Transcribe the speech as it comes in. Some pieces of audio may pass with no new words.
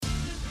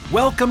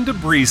Welcome to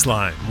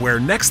BreezeLine, where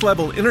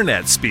next-level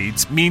internet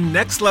speeds mean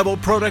next-level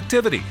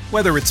productivity.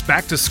 Whether it's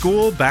back to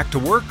school, back to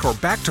work, or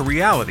back to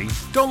reality,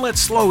 don't let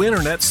slow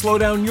internet slow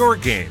down your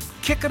game.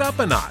 Kick it up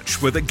a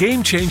notch with a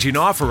game-changing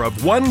offer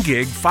of 1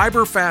 gig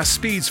fiber-fast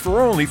speeds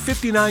for only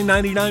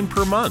 $59.99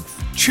 per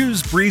month.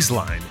 Choose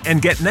BreezeLine and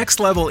get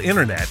next-level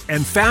internet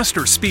and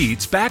faster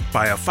speeds backed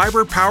by a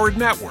fiber-powered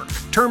network.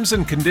 Terms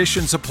and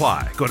conditions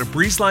apply. Go to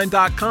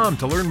breezeline.com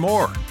to learn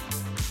more.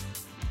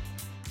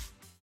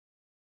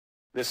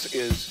 This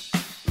is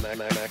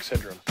Max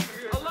Syndrome.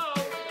 Hello?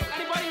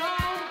 Anybody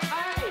home?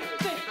 Hey,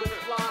 think the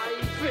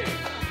flying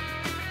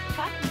fish.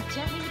 Cut me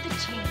gently with the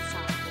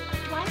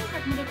chainsaw. Do I look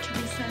like Mother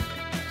Teresa?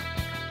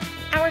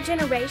 Our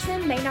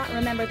generation may not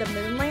remember the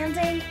moon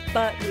landing,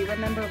 but we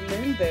remember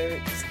moon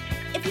boots.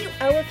 If you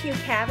owe a few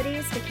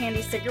cavities to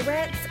candy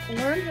cigarettes,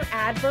 learn your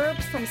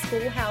adverbs from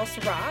Schoolhouse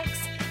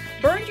Rocks,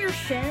 burned your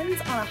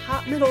shins on a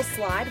hot metal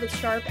slide with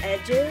sharp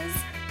edges,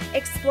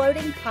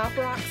 exploding pop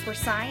rocks for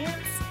science,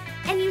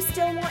 and you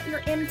still want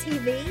your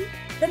MTV?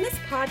 Then this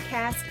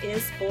podcast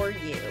is for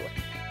you.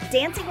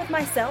 Dancing with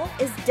Myself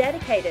is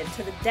dedicated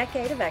to the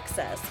decade of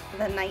excess,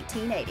 the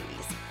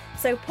 1980s.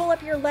 So pull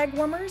up your leg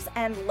warmers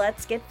and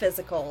let's get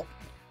physical.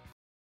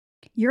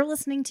 You're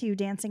listening to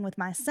Dancing with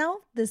Myself.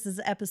 This is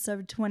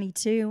episode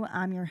 22.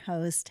 I'm your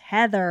host,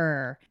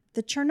 Heather.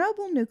 The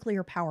Chernobyl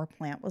nuclear power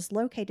plant was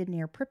located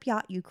near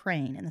Pripyat,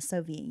 Ukraine in the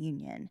Soviet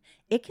Union.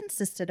 It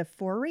consisted of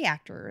 4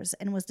 reactors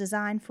and was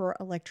designed for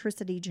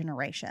electricity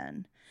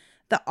generation.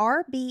 The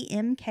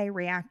RBMK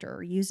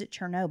reactor used at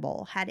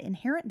Chernobyl had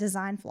inherent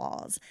design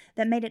flaws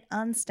that made it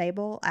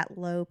unstable at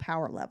low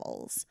power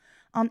levels.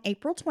 On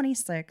April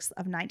 26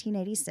 of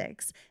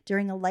 1986,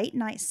 during a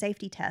late-night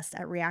safety test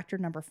at reactor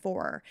number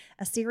 4,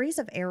 a series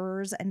of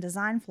errors and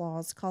design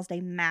flaws caused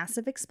a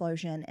massive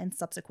explosion and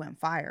subsequent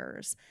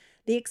fires.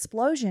 The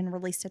explosion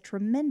released a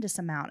tremendous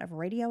amount of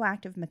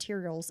radioactive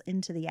materials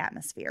into the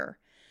atmosphere.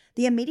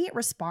 The immediate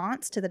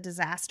response to the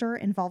disaster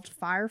involved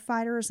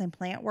firefighters and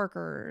plant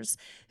workers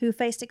who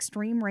faced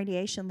extreme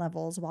radiation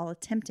levels while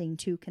attempting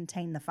to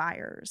contain the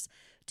fires.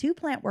 2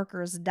 plant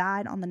workers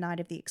died on the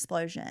night of the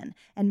explosion,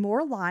 and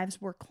more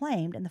lives were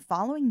claimed in the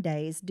following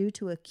days due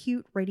to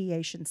acute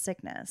radiation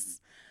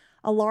sickness.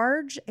 A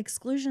large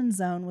exclusion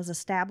zone was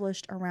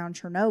established around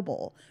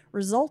Chernobyl,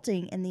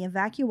 resulting in the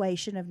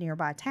evacuation of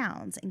nearby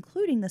towns,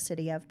 including the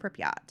city of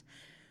Pripyat.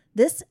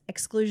 This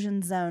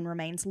exclusion zone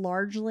remains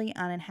largely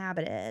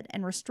uninhabited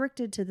and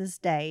restricted to this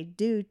day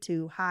due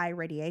to high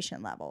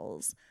radiation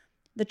levels.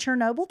 The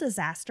Chernobyl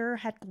disaster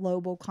had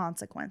global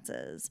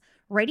consequences.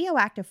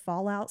 Radioactive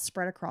fallout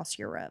spread across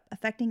Europe,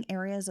 affecting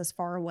areas as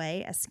far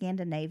away as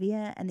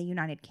Scandinavia and the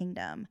United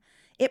Kingdom.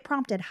 It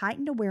prompted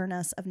heightened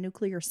awareness of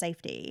nuclear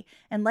safety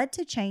and led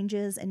to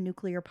changes in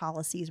nuclear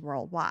policies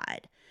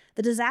worldwide.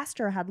 The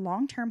disaster had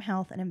long-term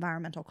health and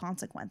environmental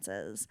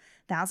consequences.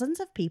 Thousands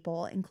of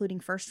people,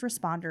 including first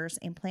responders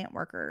and plant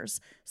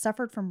workers,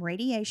 suffered from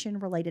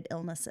radiation-related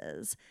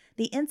illnesses.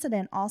 The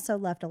incident also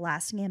left a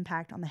lasting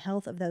impact on the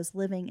health of those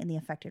living in the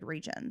affected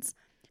regions.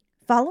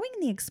 Following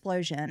the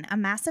explosion, a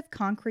massive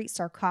concrete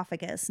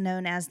sarcophagus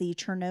known as the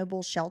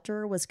Chernobyl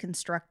shelter was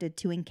constructed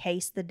to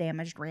encase the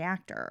damaged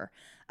reactor.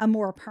 A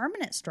more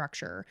permanent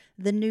structure,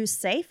 the new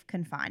safe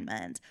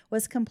confinement,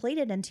 was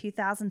completed in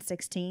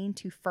 2016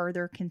 to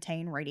further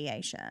contain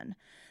radiation.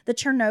 The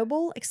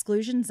Chernobyl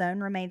exclusion zone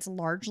remains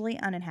largely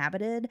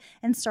uninhabited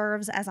and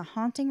serves as a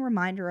haunting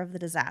reminder of the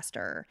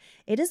disaster.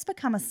 It has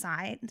become a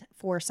site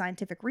for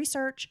scientific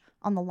research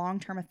on the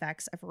long-term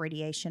effects of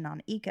radiation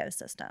on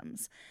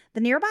ecosystems.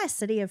 The nearby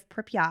city of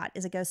Pripyat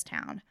is a ghost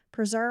town,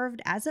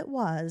 preserved as it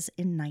was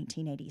in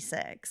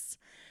 1986.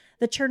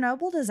 The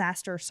Chernobyl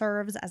disaster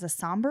serves as a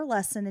somber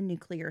lesson in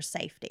nuclear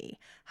safety,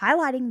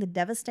 highlighting the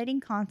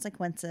devastating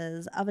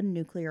consequences of a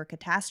nuclear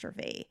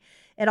catastrophe.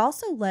 It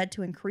also led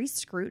to increased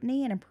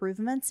scrutiny and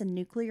improvements in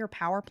nuclear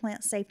power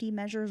plant safety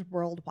measures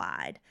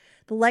worldwide.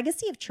 The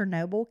legacy of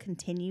Chernobyl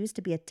continues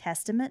to be a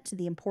testament to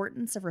the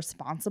importance of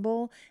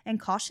responsible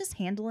and cautious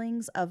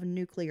handlings of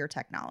nuclear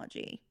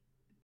technology.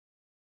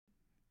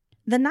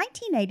 The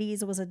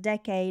 1980s was a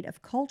decade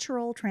of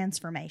cultural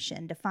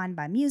transformation defined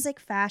by music,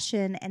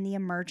 fashion, and the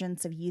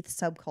emergence of youth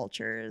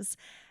subcultures.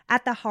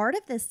 At the heart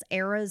of this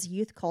era's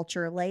youth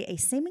culture lay a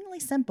seemingly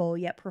simple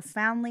yet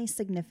profoundly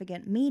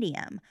significant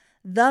medium,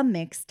 the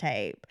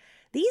mixtape.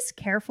 These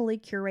carefully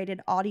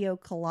curated audio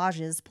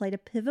collages played a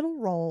pivotal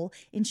role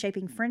in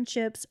shaping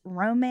friendships,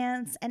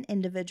 romance, and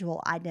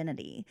individual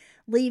identity,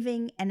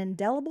 leaving an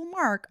indelible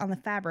mark on the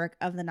fabric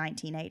of the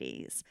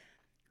 1980s.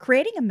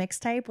 Creating a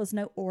mixtape was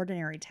no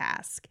ordinary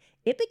task.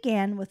 It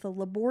began with the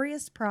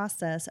laborious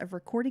process of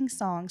recording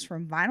songs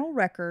from vinyl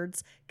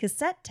records,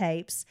 cassette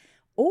tapes,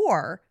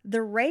 or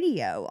the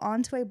radio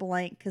onto a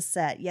blank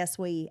cassette. Yes,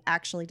 we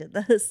actually did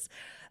this.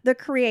 The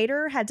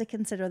creator had to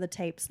consider the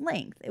tape's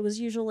length. It was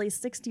usually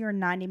 60 or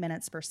 90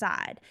 minutes per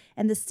side,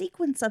 and the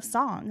sequence of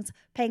songs,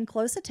 paying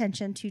close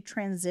attention to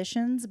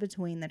transitions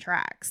between the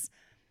tracks.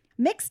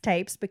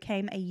 Mixtapes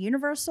became a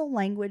universal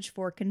language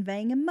for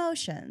conveying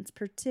emotions,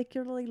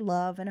 particularly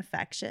love and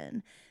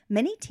affection.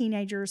 Many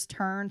teenagers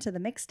turned to the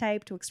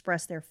mixtape to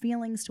express their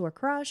feelings to a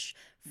crush,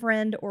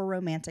 friend, or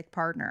romantic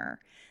partner.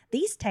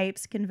 These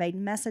tapes conveyed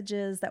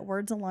messages that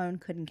words alone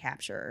couldn't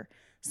capture.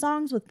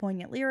 Songs with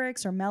poignant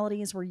lyrics or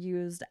melodies were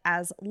used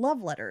as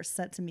love letters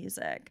set to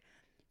music.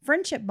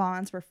 Friendship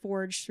bonds were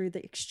forged through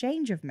the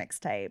exchange of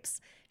mixtapes.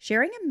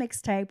 Sharing a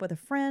mixtape with a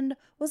friend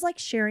was like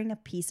sharing a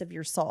piece of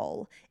your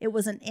soul. It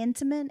was an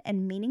intimate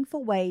and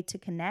meaningful way to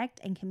connect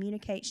and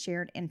communicate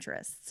shared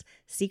interests,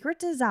 secret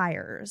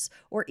desires,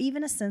 or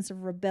even a sense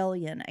of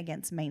rebellion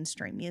against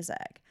mainstream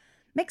music.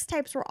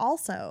 Mixtapes were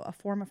also a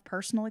form of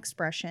personal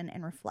expression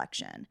and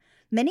reflection.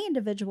 Many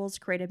individuals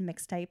created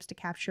mixtapes to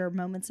capture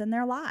moments in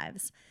their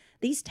lives.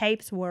 These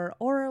tapes were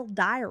oral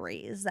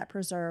diaries that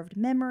preserved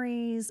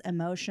memories,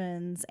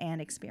 emotions, and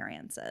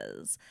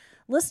experiences.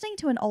 Listening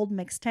to an old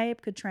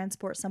mixtape could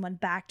transport someone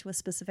back to a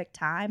specific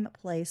time,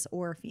 place,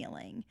 or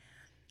feeling.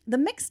 The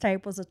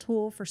mixtape was a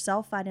tool for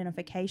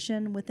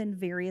self-identification within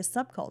various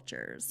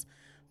subcultures.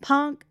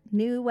 Punk,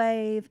 new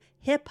wave,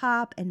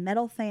 hip-hop, and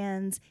metal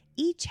fans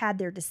each had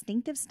their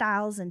distinctive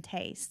styles and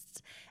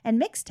tastes,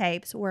 and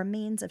mixtapes were a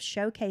means of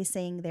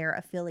showcasing their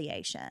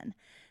affiliation.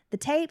 The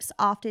tapes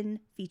often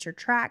featured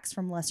tracks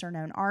from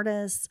lesser-known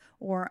artists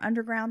or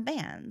underground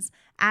bands,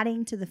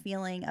 adding to the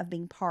feeling of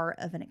being part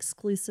of an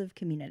exclusive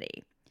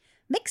community.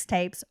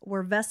 Mixtapes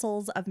were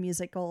vessels of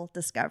musical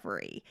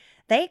discovery.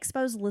 They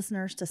exposed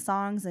listeners to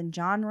songs and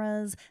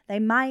genres they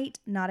might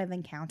not have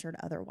encountered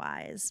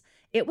otherwise.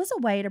 It was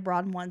a way to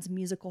broaden one's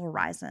musical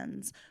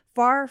horizons,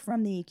 far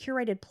from the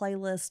curated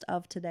playlist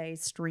of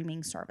today's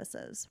streaming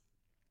services.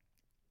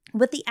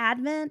 With the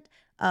advent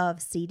of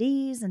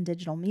CDs and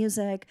digital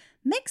music,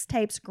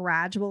 mixtapes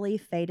gradually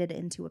faded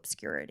into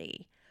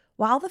obscurity.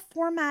 While the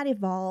format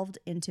evolved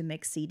into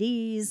mixed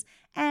CDs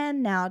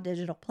and now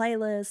digital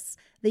playlists,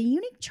 the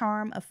unique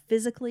charm of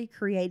physically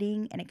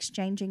creating and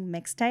exchanging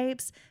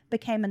mixtapes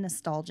became a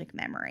nostalgic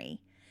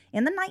memory.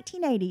 In the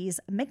 1980s,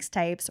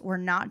 mixtapes were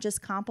not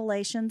just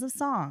compilations of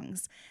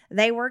songs.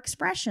 They were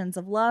expressions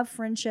of love,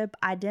 friendship,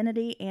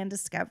 identity, and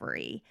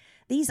discovery.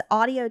 These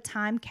audio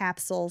time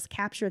capsules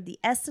captured the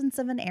essence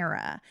of an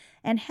era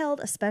and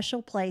held a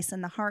special place in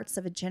the hearts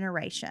of a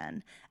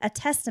generation, a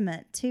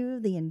testament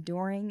to the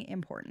enduring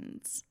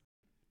importance.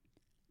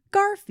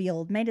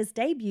 Garfield made his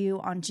debut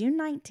on June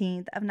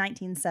 19th of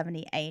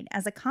 1978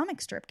 as a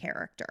comic strip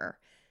character.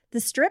 The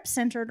strip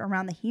centered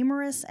around the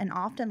humorous and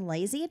often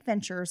lazy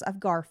adventures of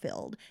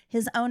Garfield,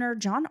 his owner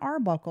John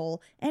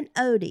Arbuckle, and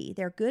Odie,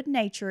 their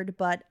good-natured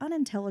but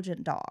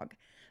unintelligent dog.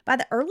 By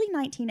the early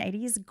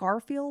 1980s,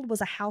 Garfield was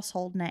a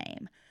household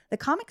name. The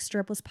comic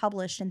strip was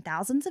published in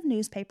thousands of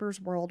newspapers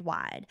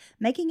worldwide,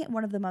 making it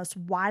one of the most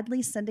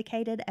widely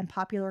syndicated and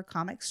popular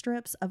comic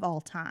strips of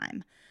all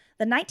time.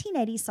 The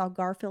 1980s saw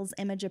Garfield's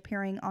image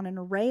appearing on an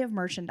array of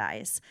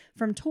merchandise,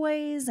 from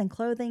toys and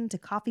clothing to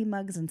coffee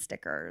mugs and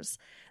stickers.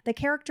 The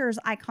character's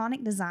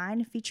iconic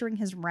design, featuring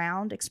his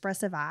round,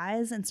 expressive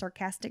eyes and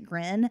sarcastic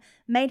grin,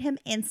 made him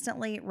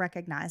instantly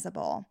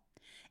recognizable.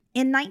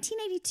 In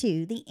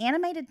 1982, the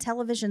animated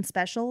television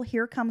special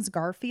Here Comes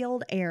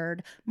Garfield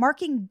aired,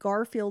 marking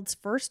Garfield's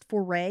first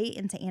foray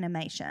into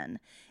animation.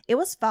 It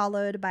was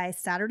followed by a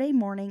Saturday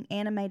morning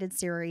animated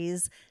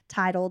series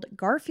titled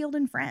Garfield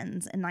and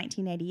Friends in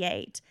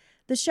 1988.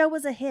 The show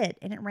was a hit,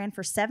 and it ran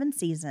for 7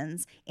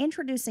 seasons,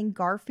 introducing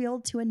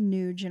Garfield to a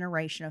new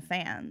generation of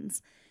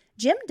fans.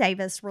 Jim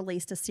Davis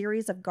released a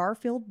series of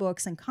Garfield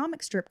books and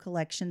comic strip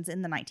collections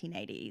in the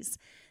 1980s.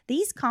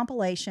 These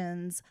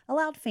compilations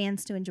allowed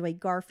fans to enjoy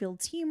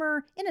Garfield's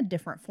humor in a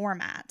different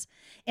format.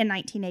 In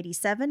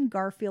 1987,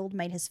 Garfield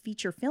made his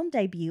feature film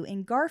debut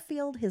in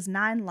Garfield, His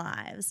 9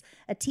 Lives,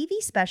 a TV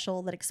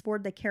special that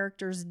explored the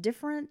character's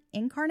different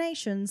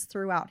incarnations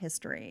throughout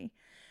history.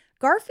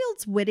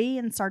 Garfield's witty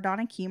and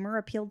sardonic humor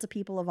appealed to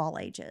people of all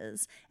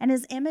ages, and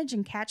his image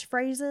and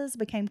catchphrases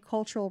became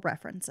cultural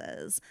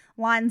references.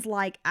 Lines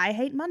like, "I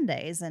hate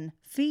Mondays" and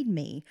 "Feed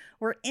me"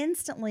 were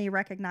instantly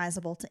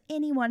recognizable to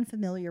anyone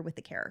familiar with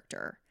the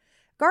character.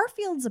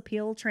 Garfield's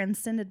appeal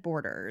transcended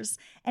borders,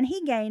 and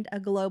he gained a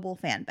global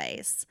fan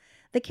base.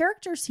 The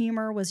character's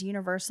humor was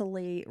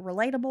universally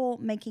relatable,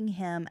 making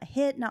him a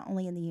hit not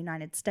only in the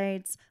United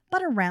States,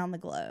 but around the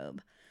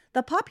globe.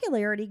 The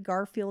popularity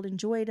Garfield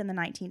enjoyed in the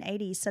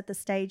 1980s set the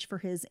stage for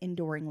his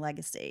enduring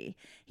legacy.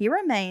 He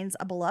remains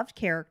a beloved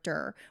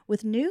character,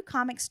 with new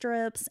comic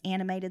strips,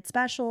 animated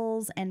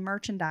specials, and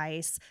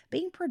merchandise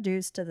being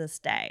produced to this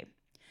day.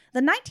 The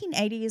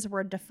 1980s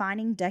were a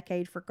defining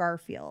decade for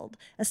Garfield,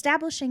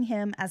 establishing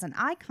him as an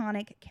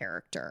iconic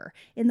character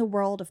in the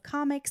world of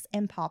comics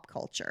and pop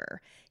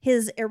culture.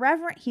 His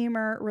irreverent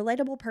humor,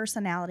 relatable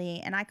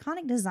personality, and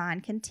iconic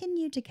design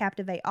continue to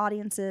captivate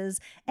audiences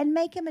and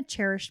make him a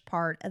cherished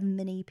part of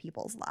many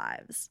people's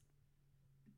lives.